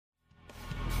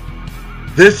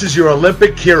This is your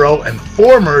Olympic hero and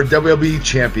former WWE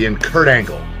champion, Kurt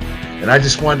Angle. And I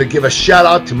just wanted to give a shout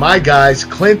out to my guys,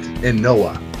 Clint and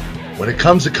Noah. When it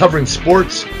comes to covering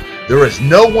sports, there is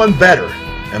no one better.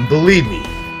 And believe me,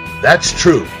 that's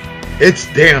true. It's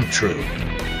damn true.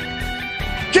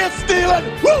 Kiss stealing,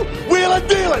 woo, wheeling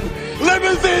dealing,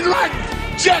 limousine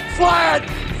riding, jet flying,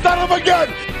 son of a gun.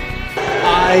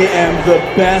 I am the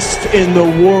best in the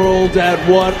world at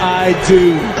what I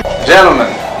do.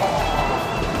 Gentlemen,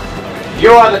 you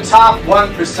are the top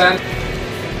 1%.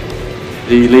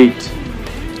 The elite.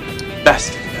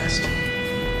 Best of the best.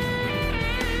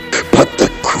 But the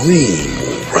cream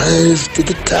will rise to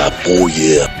the top, oh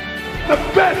yeah. The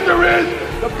best there is,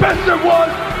 the best there was,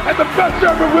 and the best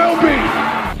there ever will be.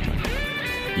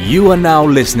 You are now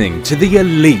listening to the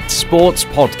Elite Sports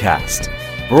Podcast,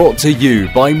 brought to you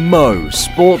by Mo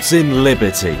Sports in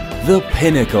Liberty, the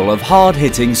pinnacle of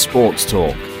hard-hitting sports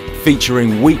talk,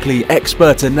 featuring weekly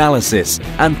expert analysis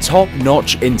and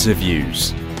top-notch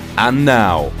interviews. And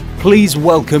now, please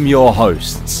welcome your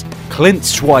hosts, Clint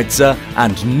Schweitzer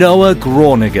and Noah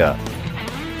Groninger.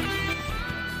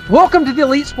 Welcome to the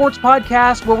Elite Sports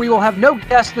Podcast, where we will have no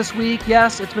guests this week.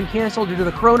 Yes, it's been canceled due to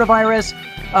the coronavirus,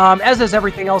 as is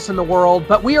everything else in the world.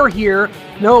 But we are here.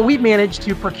 Noah, we've managed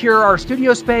to procure our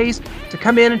studio space to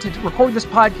come in and to record this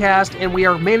podcast, and we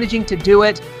are managing to do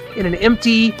it in an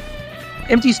empty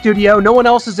studio. No one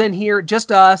else is in here,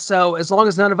 just us. So as long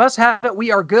as none of us have it,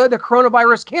 we are good. The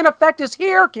coronavirus can't affect us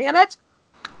here, can it?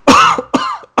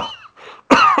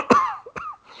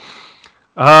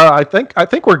 I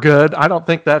think we're good. I don't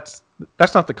think that's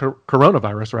not the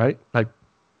coronavirus, right?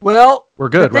 Well, we're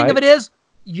good, the thing right? of it is,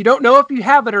 you don't know if you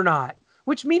have it or not,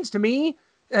 which means to me,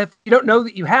 if you don't know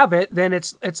that you have it, then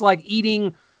it's like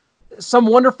eating some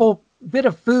wonderful bit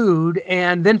of food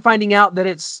and then finding out that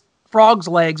it's frog's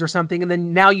legs or something, and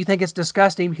then now you think it's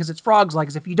disgusting because it's frog's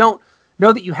legs. If you don't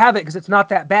know that you have it because it's not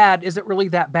that bad, is it really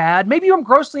that bad? Maybe I'm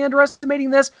grossly underestimating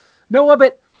this, Noah,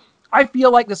 but I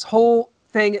feel like this whole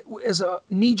thing is a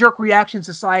knee-jerk reaction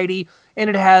society, and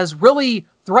it has really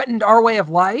threatened our way of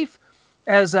life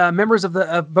as members of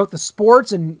both the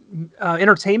sports and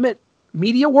entertainment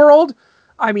media world.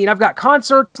 I mean, I've got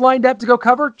concerts lined up to go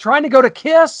cover, trying to go to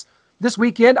KISS this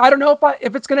weekend. I don't know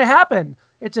if it's going to happen.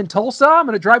 It's in Tulsa. I'm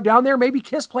going to drive down there. Maybe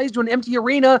KISS plays to an empty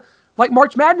arena like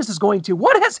March Madness is going to.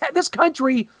 This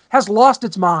country has lost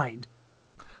its mind.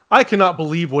 I cannot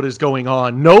believe what is going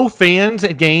on. No fans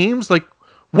at games. Like,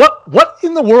 what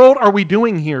in the world are we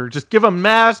doing here? Just give them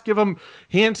masks, give them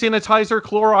hand sanitizer,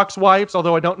 Clorox wipes,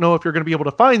 although I don't know if you're going to be able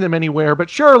to find them anywhere, but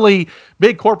surely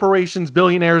big corporations,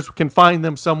 billionaires can find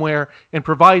them somewhere and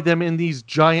provide them in these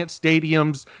giant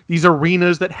stadiums, these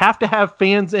arenas that have to have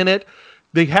fans in it.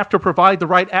 They have to provide the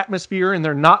right atmosphere, and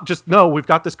they're not just, no, we've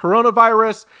got this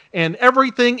coronavirus and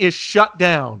everything is shut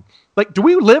down. Like, do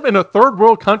we live in a third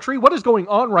world country? What is going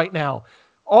on right now?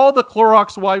 All the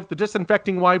Clorox wipes, the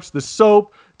disinfecting wipes, the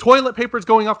soap, toilet paper is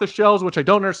going off the shelves, which I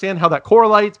don't understand how that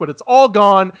correlates, but it's all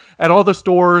gone at all the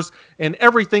stores, and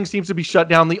everything seems to be shut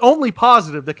down. The only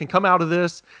positive that can come out of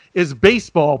this is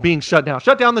baseball being shut down.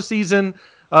 Shut down the season.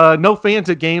 No fans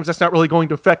at games. That's not really going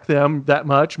to affect them that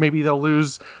much. Maybe they'll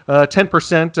lose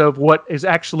 10% of what is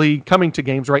actually coming to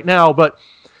games right now. But,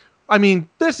 I mean,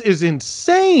 this is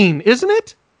insane, isn't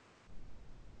it?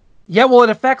 Yeah, well, it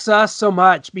affects us so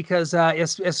much because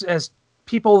as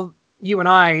people, you and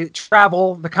I,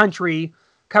 travel the country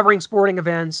covering sporting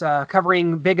events,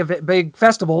 covering big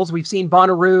festivals. We've seen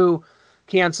Bonnaroo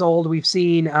canceled. We've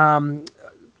seen,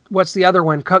 what's the other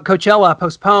one? Coachella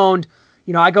postponed.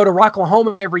 You know, I go to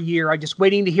Rocklahoma every year. I'm just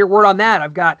waiting to hear word on that.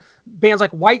 I've got bands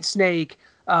like Whitesnake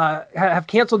have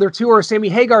canceled their tour. Sammy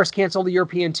Hagar's canceled the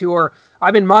European tour.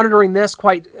 I've been monitoring this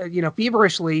quite,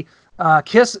 feverishly.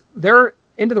 KISS, their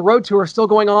End of the Road tour is still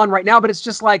going on right now, but it's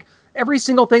just like every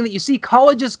single thing that you see.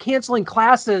 Colleges canceling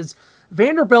classes.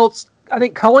 Vanderbilt's, I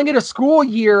think, calling it a school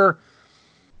year.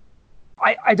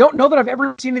 I don't know that I've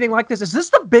ever seen anything like this. Is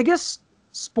this the biggest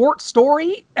sports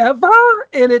story ever?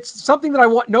 And it's something that I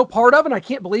want no part of, and I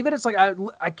can't believe it. It's like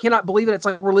I cannot believe it. It's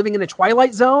like we're living in a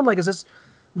Twilight Zone. Like, is this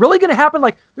really going to happen?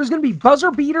 Like, there's going to be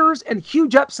buzzer beaters and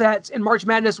huge upsets in March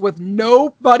Madness with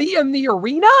nobody in the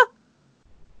arena?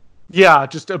 Yeah,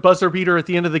 just a buzzer beater at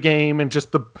the end of the game, and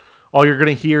just all you're going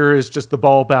to hear is just the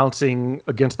ball bouncing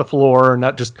against the floor, and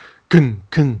not just kun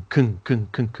kun kun kun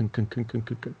kun kun kun kun kun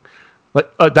kun.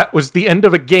 But that was the end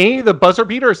of a game. The buzzer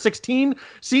beater, a 16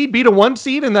 seed, beat a 1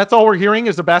 seed, and that's all we're hearing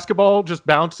is the basketball just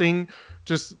bouncing,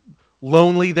 just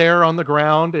lonely there on the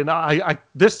ground. And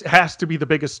this has to be the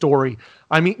biggest story.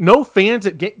 I mean, no fans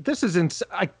at game. This is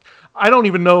I don't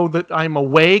even know that I'm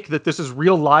awake, that this is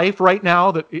real life right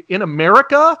now, that in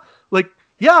America, like,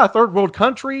 yeah, a third world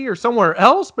country or somewhere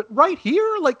else, but right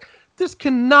here, like, this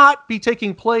cannot be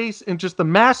taking place in just the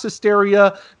mass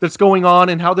hysteria that's going on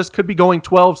and how this could be going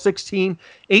 12, 16,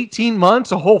 18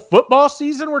 months, a whole football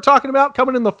season we're talking about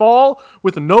coming in the fall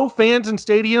with no fans in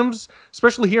stadiums,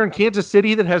 especially here in Kansas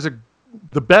City that has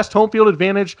the best home field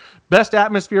advantage, best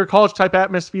atmosphere, college-type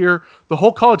atmosphere, the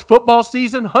whole college football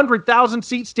season,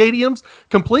 100,000-seat stadiums,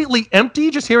 completely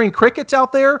empty, just hearing crickets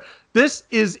out there. This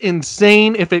is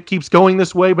insane if it keeps going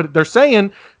this way, but they're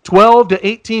saying 12 to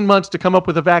 18 months to come up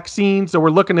with a vaccine, so we're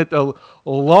looking at a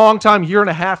long time, year and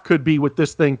a half could be with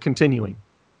this thing continuing.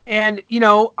 And,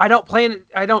 I don't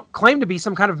claim to be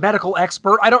some kind of medical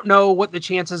expert. I don't know what the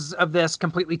chances of this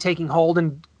completely taking hold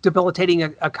and debilitating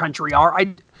a country are.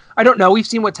 I don't know. We've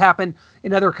seen what's happened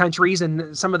in other countries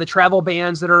and some of the travel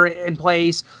bans that are in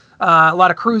place. A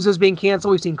lot of cruises being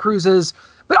canceled. We've seen cruises.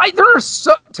 But there are,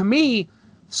 to me,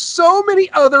 so many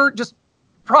other just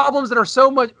problems that are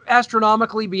so much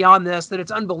astronomically beyond this that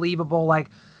it's unbelievable. Like,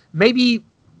 maybe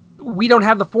we don't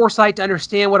have the foresight to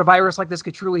understand what a virus like this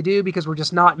could truly do because we're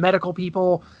just not medical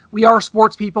people. We are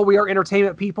sports people. We are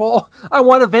entertainment people. I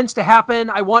want events to happen.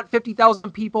 I want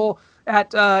 50,000 people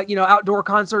at outdoor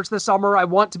concerts this summer. I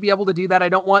want to be able to do that. I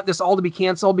don't want this all to be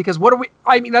canceled because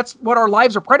that's what our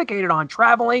lives are predicated on,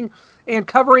 traveling and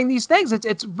covering these things.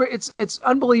 It's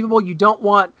unbelievable. You don't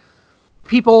want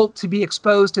people to be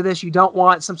exposed to this. You don't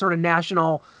want some sort of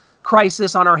national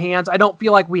crisis on our hands. I don't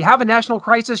feel like we have a national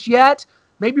crisis yet.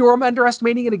 Maybe we're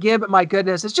underestimating it again, but my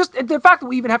goodness, it's just the fact that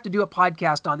we even have to do a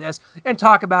podcast on this and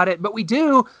talk about it. But we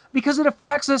do because it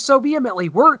affects us so vehemently.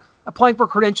 We're applying for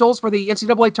credentials for the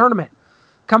NCAA tournament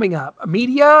coming up.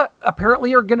 Media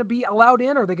apparently are going to be allowed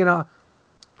in. Are they going to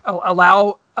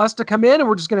allow us to come in and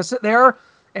we're just going to sit there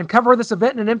and cover this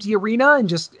event in an empty arena and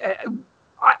just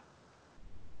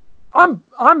I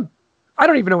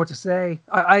don't even know what to say.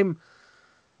 I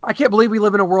can't believe we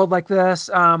live in a world like this.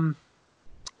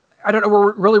 I don't know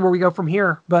where we go from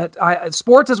here, but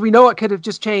sports as we know it could have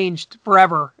just changed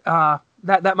forever.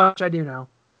 That much I do know.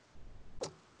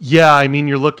 Yeah, I mean,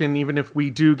 you're looking, even if we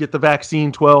do get the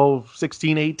vaccine 12,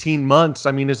 16, 18 months,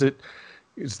 I mean, is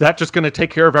that just going to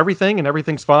take care of everything and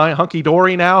everything's fine,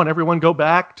 hunky-dory now, and everyone go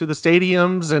back to the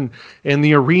stadiums and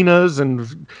the arenas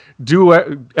and do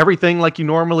everything like you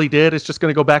normally did? It's just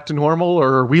going to go back to normal?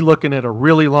 Or are we looking at a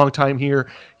really long time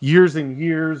here, years and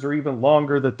years or even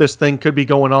longer, that this thing could be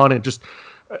going on? And just,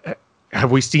 have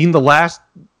we seen the last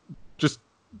just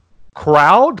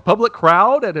public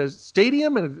crowd at a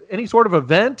stadium and any sort of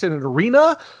event in an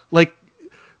arena? Like,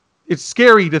 it's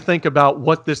scary to think about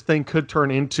what this thing could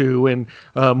turn into, and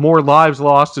more lives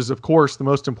lost is, of course, the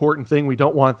most important thing. We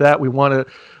don't want that. We want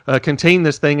to contain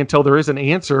this thing until there is an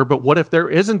answer. But what if there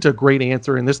isn't a great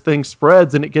answer and this thing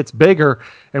spreads and it gets bigger,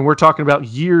 and we're talking about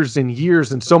years and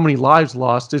years and so many lives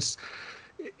lost? It's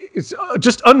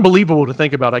just unbelievable to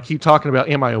think about. I keep talking about,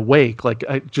 am I awake? Like,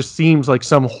 it just seems like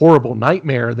some horrible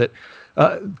nightmare that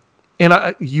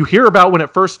you hear about when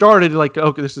it first started, like,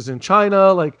 okay, this is in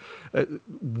China, like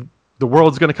the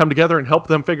world's going to come together and help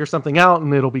them figure something out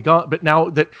and it'll be gone. But now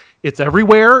that it's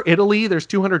everywhere, Italy, there's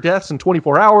 200 deaths in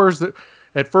 24 hours.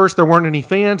 At first there weren't any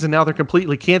fans, and now they're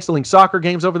completely canceling soccer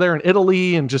games over there in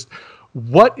Italy. And just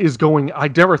what is going, I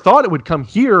never thought it would come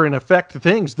here and affect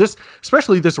things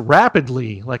especially this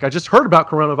rapidly. Like, I just heard about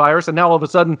coronavirus and now all of a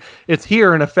sudden it's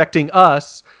here and affecting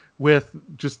us with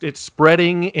just it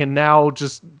spreading. And now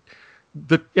just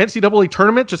the NCAA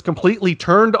tournament just completely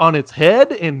turned on its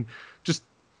head, and just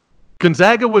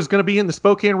Gonzaga was going to be in the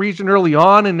Spokane region early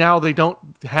on, and now they don't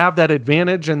have that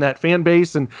advantage and that fan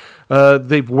base, and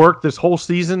they've worked this whole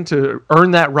season to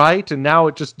earn that right, and now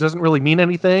it just doesn't really mean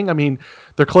anything. I mean,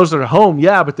 they're closer to home,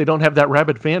 yeah, but they don't have that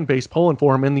rabid fan base pulling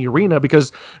for them in the arena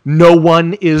because no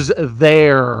one is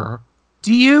there.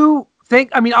 Do you think,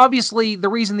 I mean, obviously the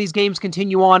reason these games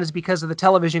continue on is because of the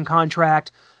television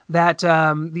contract that the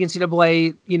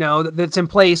NCAA, that's in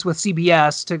place with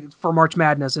CBS for March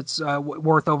Madness. It's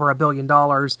worth over $1 billion.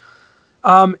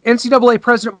 NCAA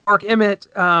President Mark Emmert,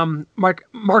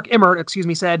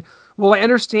 said, "Well, I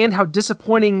understand how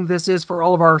disappointing this is for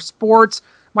all of our sports.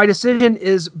 My decision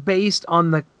is based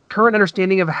on the current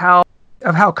understanding of how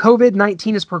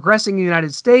COVID-19 is progressing in the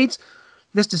United States.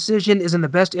 This decision is in the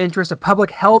best interest of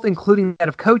public health, including that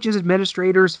of coaches,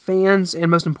 administrators, fans,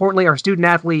 and most importantly, our student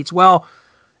athletes." Well,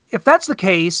 if that's the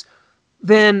case,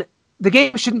 then the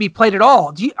game shouldn't be played at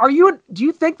all. Do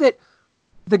you think that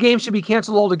the game should be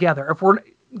canceled altogether? If we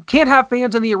can't have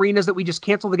fans in the arenas, that we just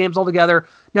cancel the games altogether?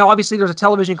 Now, obviously, there's a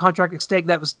television contract at stake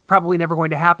that was probably never going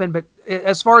to happen. But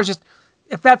as far as just,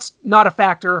 if that's not a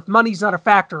factor, if money's not a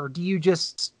factor, do you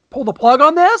just pull the plug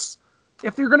on this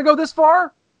if you're going to go this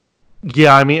far?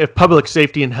 Yeah, I mean, if public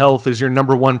safety and health is your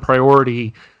number one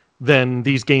priority, then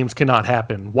these games cannot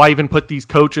happen. Why even put these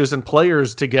coaches and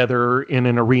players together in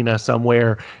an arena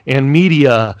somewhere, and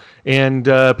media, and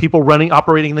people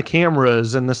operating the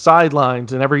cameras and the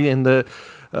sidelines and the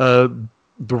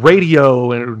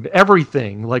radio and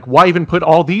everything? Like, why even put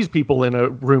all these people in a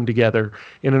room together,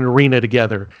 in an arena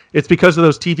together? It's because of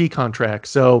those TV contracts.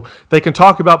 So they can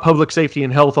talk about public safety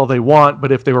and health all they want,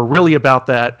 but if they were really about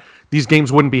that, these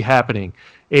games wouldn't be happening.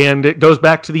 And it goes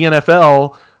back to the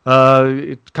NFL.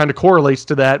 It kind of correlates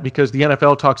to that, because the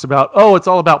NFL talks about, it's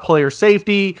all about player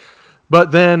safety,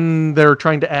 but then they're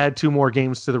trying to add 2 more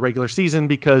games to the regular season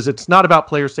because it's not about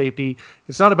player safety.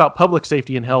 It's not about public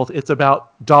safety and health. It's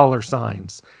about dollar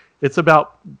signs. It's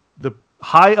about the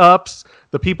high ups,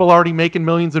 the people already making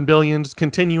millions and billions,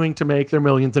 continuing to make their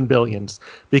millions and billions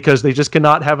because they just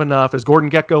cannot have enough. As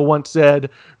Gordon Gekko once said,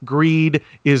 greed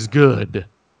is good.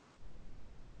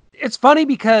 It's funny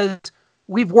because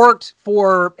we've worked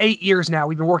for 8 years now.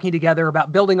 We've been working together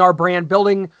about building our brand,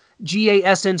 building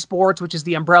GASN Sports, which is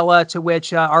the umbrella to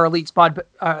which our Elite Sports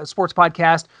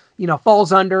podcast,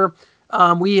 falls under.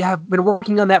 We have been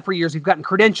working on that for years. We've gotten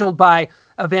credentialed by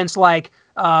events like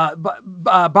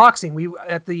boxing. We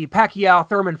at the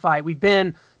Pacquiao-Thurman fight. We've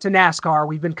been to NASCAR.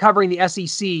 We've been covering the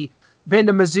SEC. Been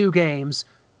to Mizzou games.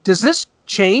 Does this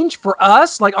change for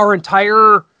us, like our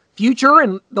entire future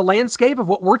and the landscape of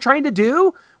what we're trying to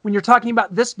do? When you're talking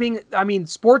about this being,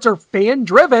 sports are fan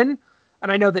driven.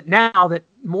 And I know that now that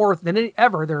more than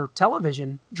ever, they're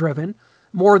television driven,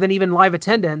 more than even live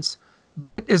attendance.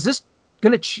 Is this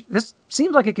going to, this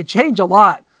seems like it could change a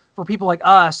lot for people like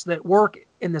us that work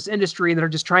in this industry and that are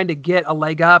just trying to get a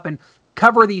leg up and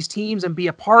cover these teams and be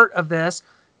a part of this.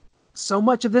 So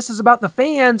much of this is about the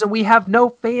fans, and we have no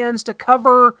fans to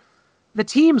cover the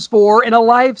teams for in a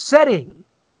live setting.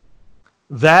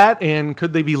 That, and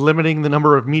could they be limiting the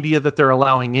number of media that they're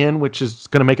allowing in, which is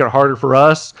going to make it harder for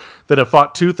us that have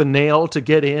fought tooth and nail to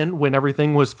get in when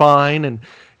everything was fine,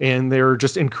 and they're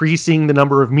just increasing the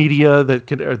number of media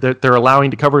that they're allowing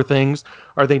to cover things.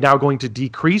 Are they now going to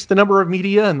decrease the number of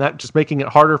media, and that just making it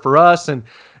harder for us? And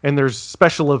there's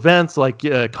special events like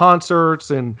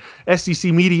concerts and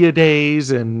SEC media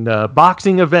days and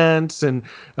boxing events. And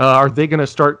are they going to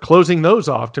start closing those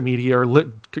off to media or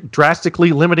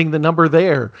drastically limiting the number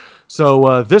there?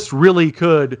 So this really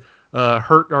could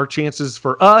hurt our chances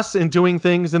for us in doing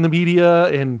things in the media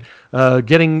and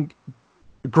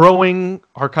growing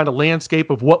our kind of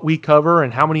landscape of what we cover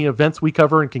and how many events we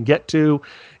cover and can get to,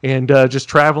 and just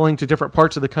traveling to different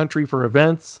parts of the country for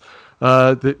events.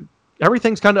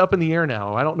 Everything's kind of up in the air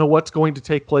now. I don't know what's going to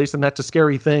take place, and that's a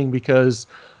scary thing because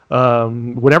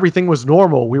when everything was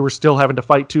normal, we were still having to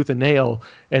fight tooth and nail,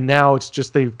 and now it's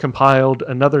just they've compiled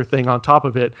another thing on top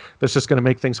of it that's just going to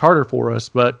make things harder for us,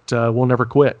 but we'll never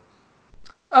quit.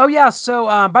 Oh, yeah.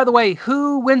 So, by the way,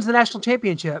 who wins the national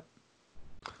championship?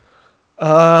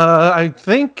 I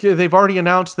think they've already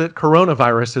announced that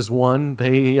coronavirus has won.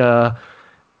 They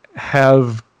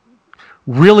have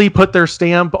really put their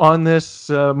stamp on this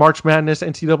March Madness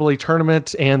NCAA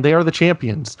tournament, and they are the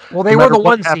champions. Well, they were the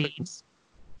 1 seed.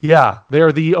 Yeah, they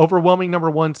are the overwhelming number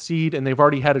 1 seed, and they've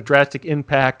already had a drastic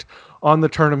impact on the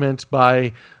tournament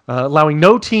by allowing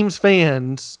no team's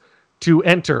fans to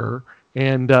enter,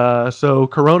 and so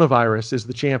coronavirus is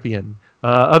the champion.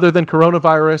 Other than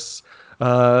coronavirus,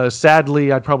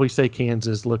 sadly, I'd probably say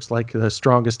Kansas looks like the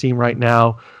strongest team right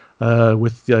now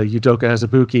with Udoka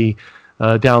Azubuike.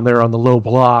 Down there on the low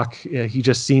block. He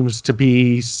just seems to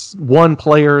be one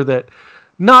player that,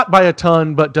 not by a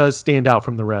ton, but does stand out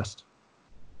from the rest.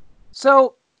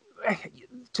 So,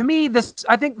 to me,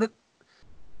 I think that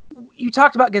you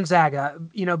talked about Gonzaga,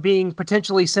 being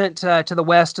potentially sent to the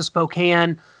West, to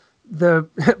Spokane.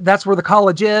 That's where the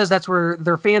college is. That's where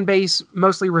their fan base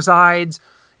mostly resides,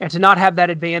 and to not have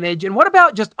that advantage. And what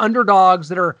about just underdogs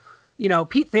that are,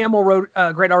 Pete Thamel wrote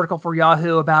a great article for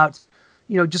Yahoo about,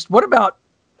 just what about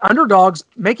underdogs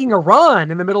making a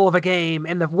run in the middle of a game,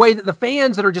 and the way that the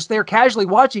fans that are just there casually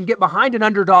watching get behind an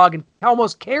underdog and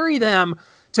almost carry them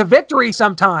to victory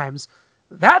sometimes.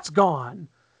 That's gone.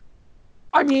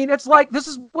 I mean, it's like this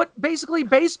is what basically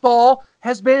baseball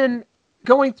has been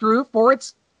going through for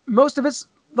most of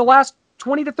the last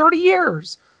 20 to 30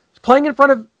 years. Playing in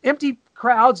front of empty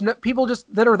crowds, people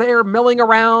just that are there milling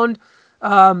around.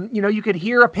 You could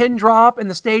hear a pin drop in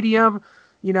the stadium.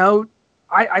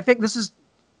 I think this is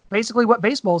basically what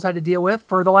baseball's had to deal with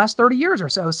for the last 30 years or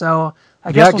so. So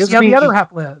I guess we'll see how the other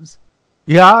half lives.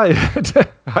 Yeah,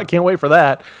 I can't wait for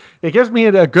that. It gives me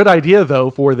a good idea, though,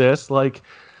 for this. Like,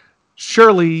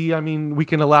 surely, we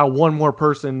can allow one more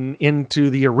person into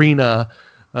the arena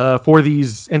for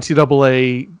these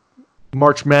NCAA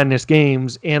March Madness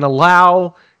games and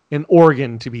allow an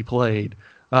organ to be played.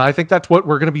 I think that's what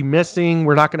we're going to be missing.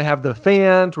 We're not going to have the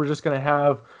fans. We're just going to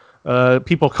have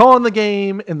people calling the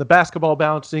game and the basketball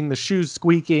bouncing, the shoes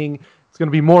squeaking. It's going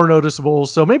to be more noticeable.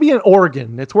 So maybe an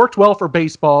organ. It's worked well for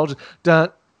baseball. Just dun,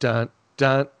 dun,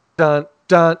 dun, dun,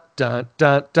 dun, dun,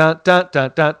 dun, dun, dun,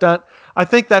 dun, dun, dun. I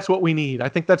think that's what we need. I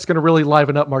think that's going to really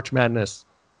liven up March Madness.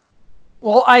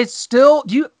 Well,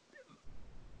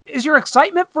 is your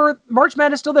excitement for March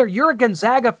Madness still there? You're a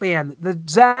Gonzaga fan. The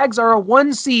Zags are a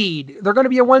 1 seed. They're going to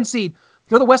be a 1 seed.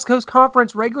 They're the West Coast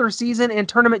Conference regular season and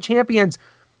tournament champions.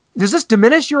 Does this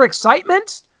diminish your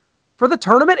excitement for the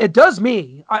tournament? It does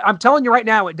me. I'm telling you right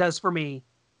now, it does for me.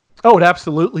 Oh, it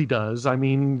absolutely does. I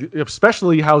mean,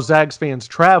 especially how Zags fans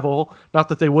travel. Not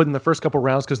that they would in the first couple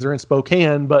rounds because they're in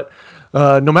Spokane, but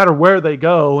no matter where they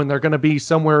go, and they're going to be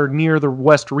somewhere near the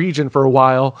West region for a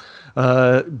while,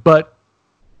 but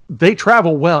they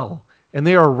travel well, and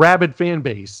they are a rabid fan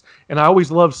base. And I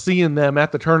always love seeing them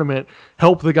at the tournament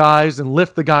help the guys and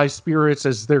lift the guys' spirits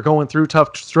as they're going through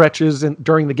tough stretches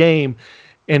during the game.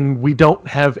 And we don't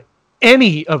have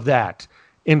any of that.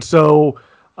 And so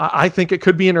I think it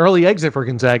could be an early exit for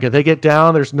Gonzaga. They get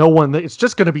down. There's no one. It's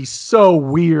just going to be so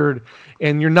weird,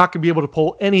 and you're not going to be able to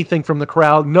pull anything from the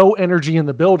crowd. No energy in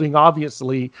the building,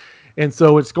 obviously. And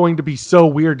so it's going to be so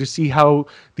weird to see how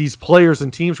these players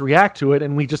and teams react to it.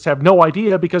 And we just have no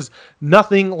idea because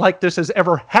nothing like this has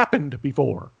ever happened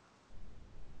before.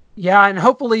 Yeah, and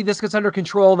hopefully this gets under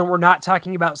control and we're not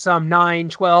talking about some 9,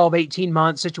 12,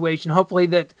 18-month situation. Hopefully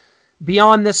that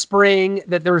beyond this spring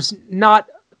that there's not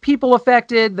people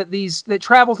affected, that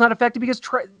travel's not affected, because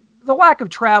the lack of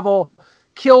travel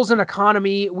kills an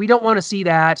economy. We don't want to see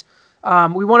that.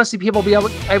 We want to see people be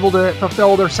able to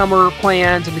fulfill their summer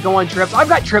plans and to go on trips. I've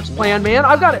got trips planned, man.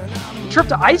 I've got a trip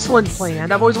to Iceland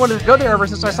planned. I've always wanted to go there ever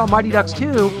since I saw Mighty Ducks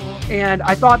 2, and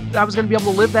I thought I was going to be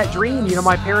able to live that dream. You know,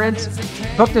 my parents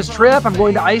booked this trip. I'm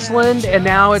going to Iceland, and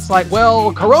now it's like,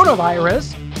 well,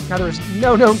 coronavirus. Now there's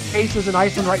no known cases in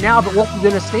Iceland right now, but Wolf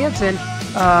Dennis Stanson,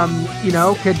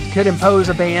 could impose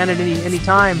a ban at any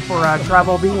time for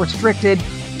travel being restricted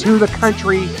to the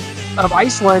country of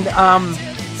Iceland.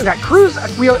 I got cruise.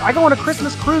 I go on a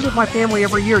Christmas cruise with my family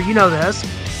every year. You know this.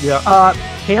 Yeah.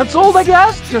 Canceled, I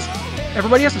guess. Just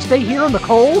everybody has to stay here in the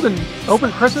cold and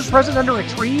open Christmas present under a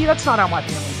tree. That's not how my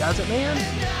family does it,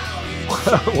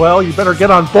 man. Well, you better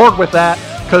get on board with that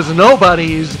because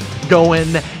nobody's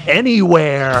going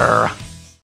anywhere.